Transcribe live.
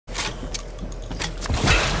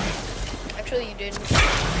actually, you didn't.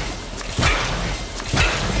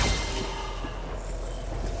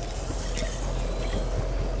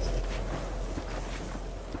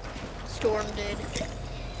 Storm did.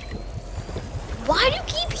 Why do you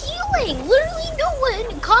keep healing? Literally no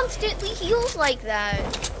one constantly heals like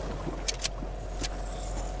that.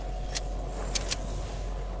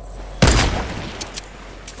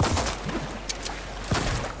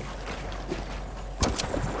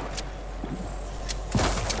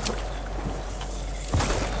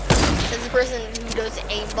 Says the person who does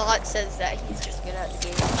aimbot says that he's just good at the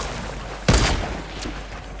game.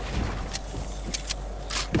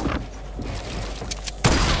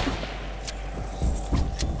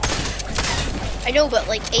 I know, but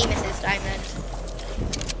like aim assist, I meant.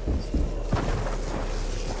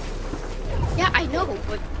 Yeah, I know,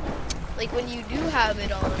 but like when you do have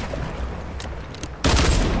it on.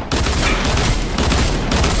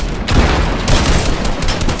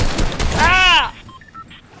 Ah!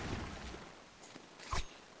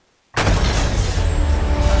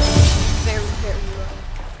 Very, very low.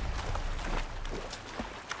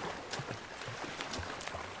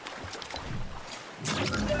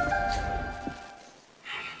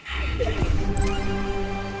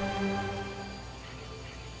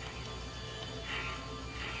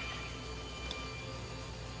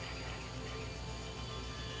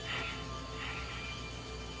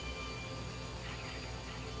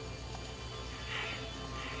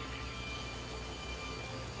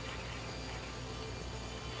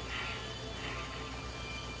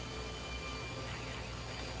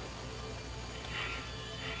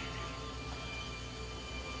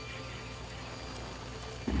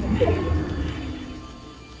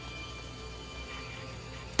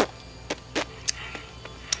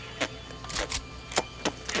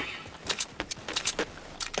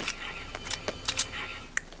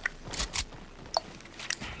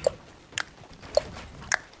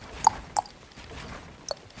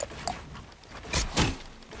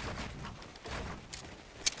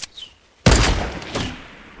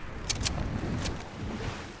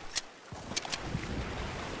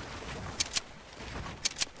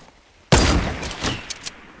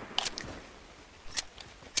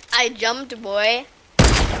 I jumped, boy.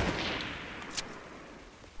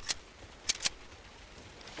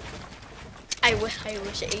 I wish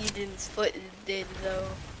Aiden's foot did though.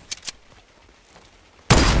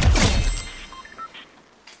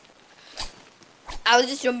 I was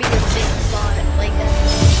just jumping in the same spot like that.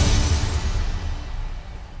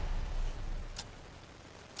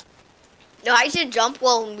 No, I should jump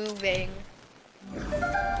while moving.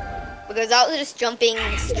 Because I was just jumping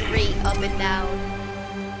straight up and down.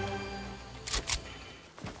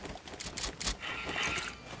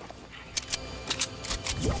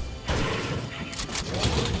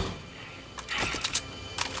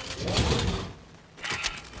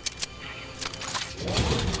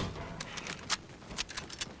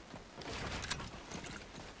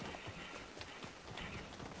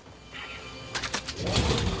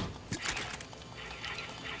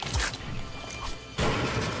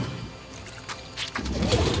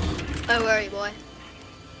 Don't worry, boy.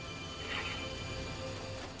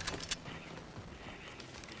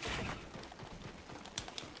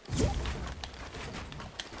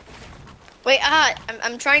 Wait,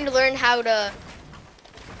 I'm trying to learn how to.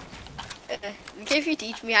 If you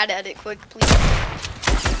teach me how to edit quick, please.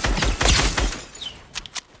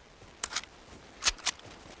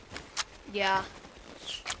 Yeah.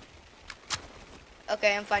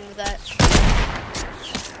 Okay, I'm fine with that.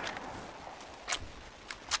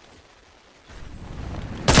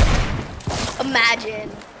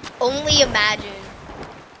 Imagine. Only imagine.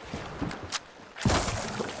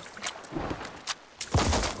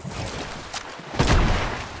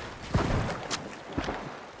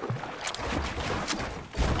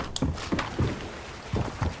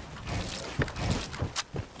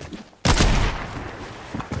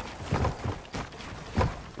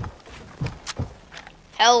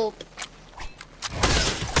 Help.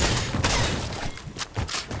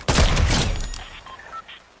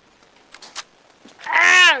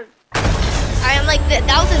 Ah! I am like, that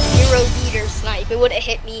was a 0-meter snipe. It would have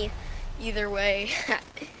hit me either way.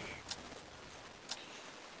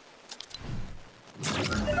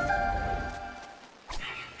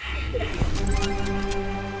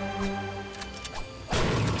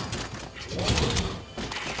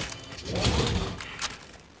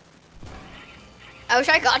 I wish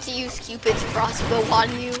I got to use Cupid's crossbow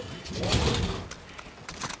on you.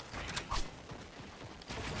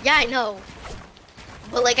 Yeah, I know.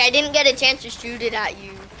 But like, I didn't get a chance to shoot it at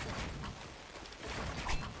you.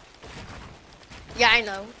 Yeah, I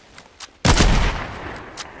know.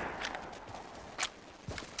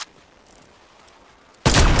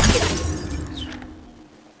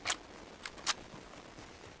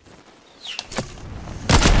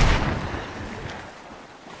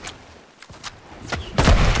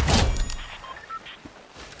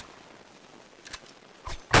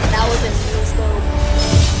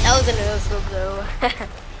 was a no-scope though.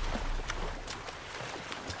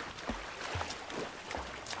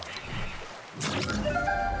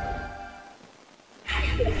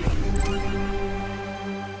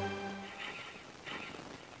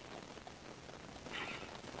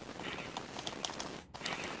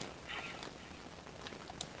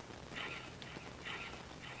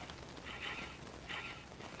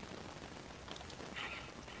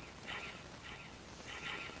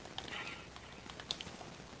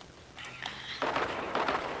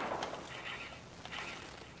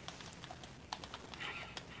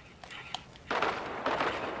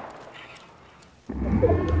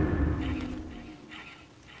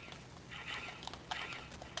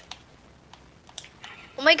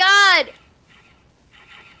 Oh my god!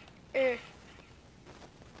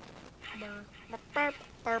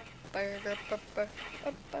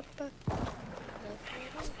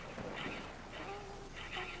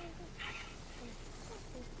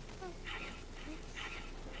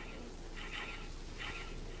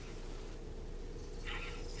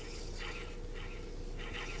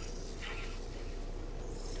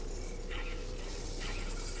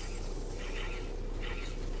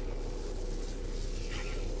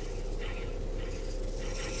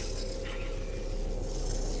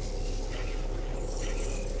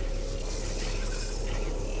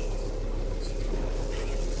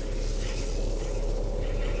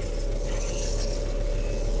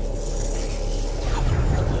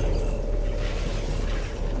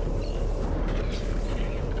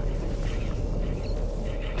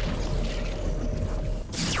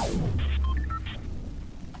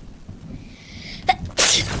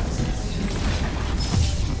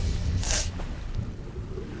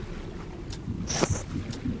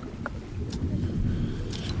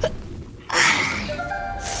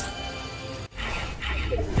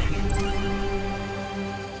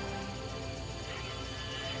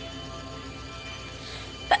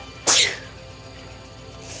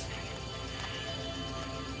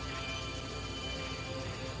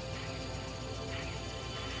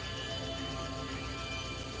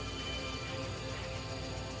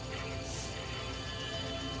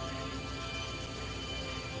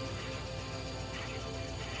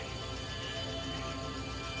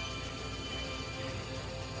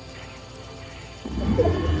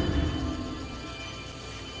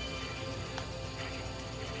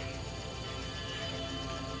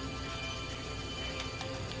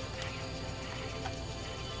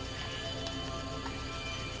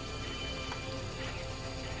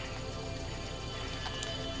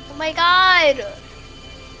 Oh my god!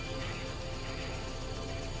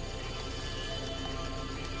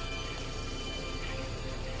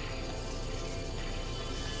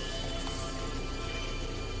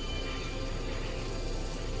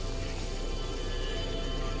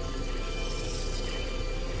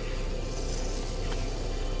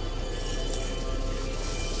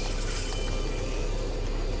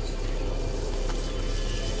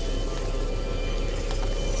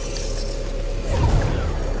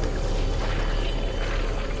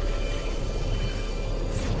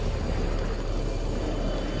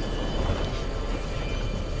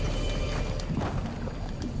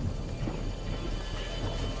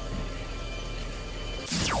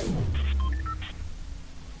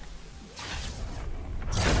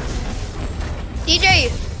 DJ,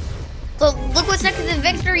 so look what's next to the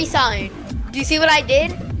victory sign. Do you see what I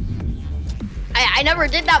did? I never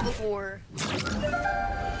did that before.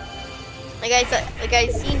 Like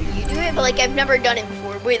I've seen you do it, but like I've never done it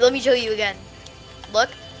before. Wait, let me show you again. Look.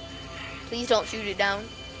 Please don't shoot it down.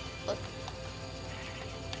 Look.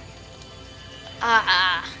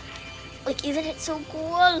 Like, isn't it so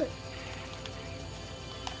cool?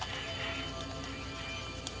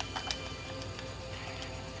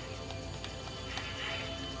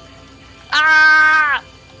 Ah!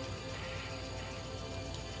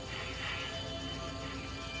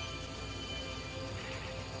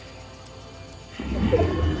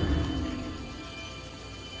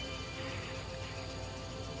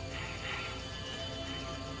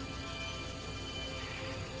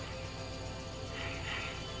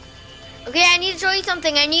 Okay, I need to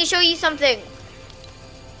show you something.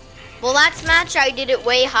 Well, last match I did it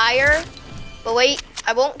way higher. But wait,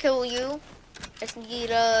 I won't kill you. I just need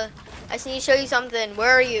to show you something.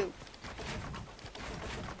 Where are you?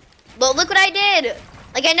 But look what I did.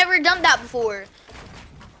 Like, I never done that before.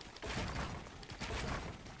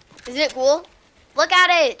 Isn't it cool? Look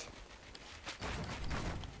at it.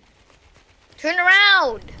 Turn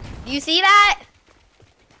around. Do you see that?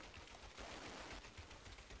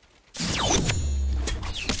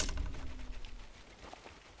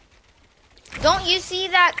 Don't you see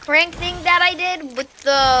that crank thing that I did with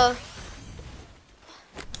the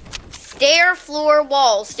stair floor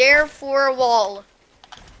wall? Stair floor wall.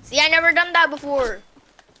 See, I never done that before.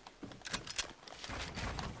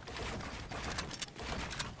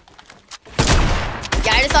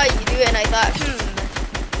 Yeah, I just saw you do it and I thought,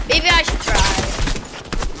 maybe I should try.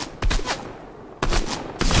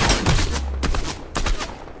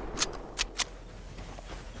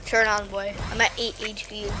 Turn on, boy. I'm at 8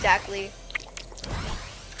 HP exactly.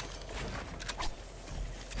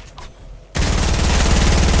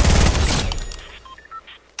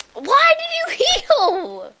 Why did you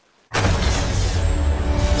heal?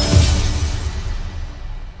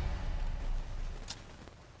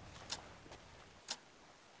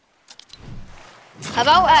 How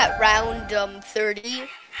about at round 30?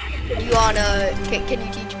 You wanna, can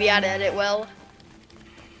you teach me how to edit well?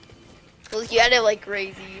 Well, you edit like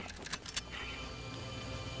crazy.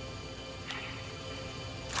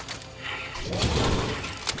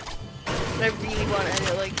 But I really want to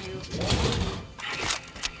edit like you.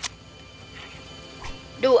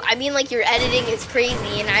 No, I mean like your editing is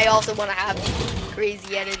crazy and I also want to have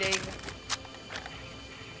crazy editing.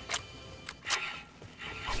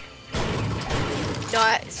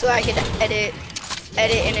 No, so I can edit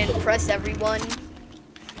and impress everyone.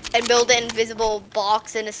 And build an invisible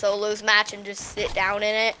box in a solos match and just sit down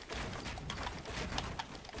in it.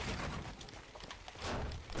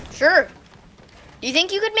 Sure. Do you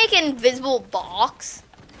think you could make an invisible box?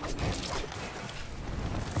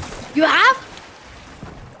 You have?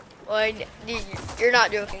 Well, you're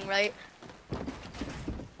not joking, right?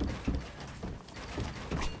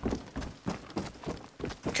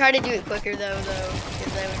 Try to do it quicker though,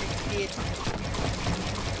 because I would succeed.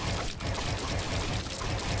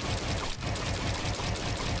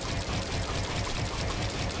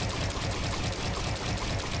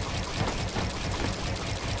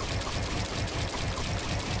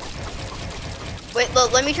 Wait,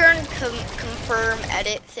 look, let me turn confirm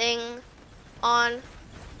edit thing on.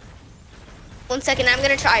 1 second, I'm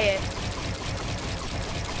gonna try it.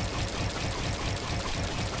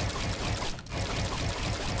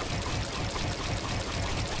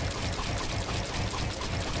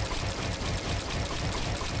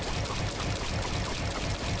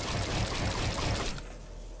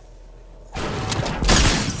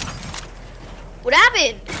 What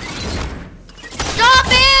happened? Stop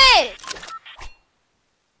it!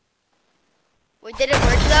 Wait, did it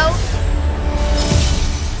work though?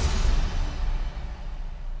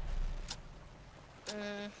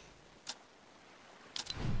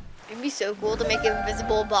 It'd be so cool to make an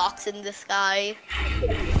invisible box in the sky.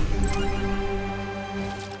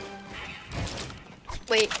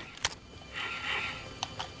 Wait.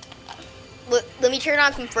 Let me turn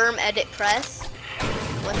on confirm edit press.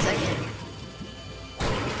 1 second.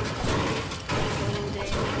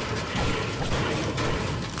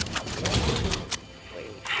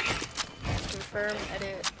 Wait. Confirm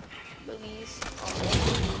edit release on.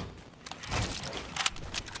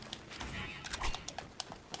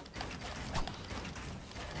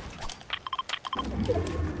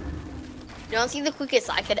 You don't see the quickest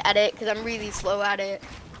I could edit because I'm really slow at it.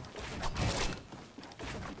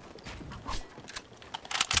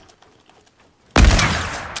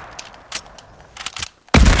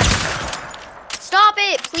 Stop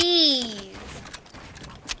it, please.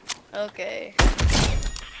 Okay.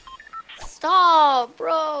 Stop,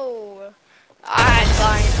 bro. It's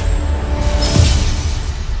fine.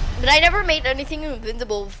 But I never made anything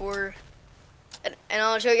invincible before. And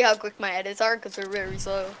I'll show you how quick my edits are because they're very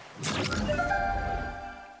slow.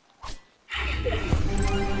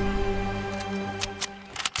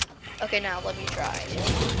 Okay, now let me try.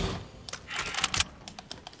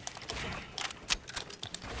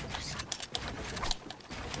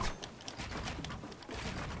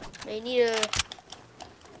 They need a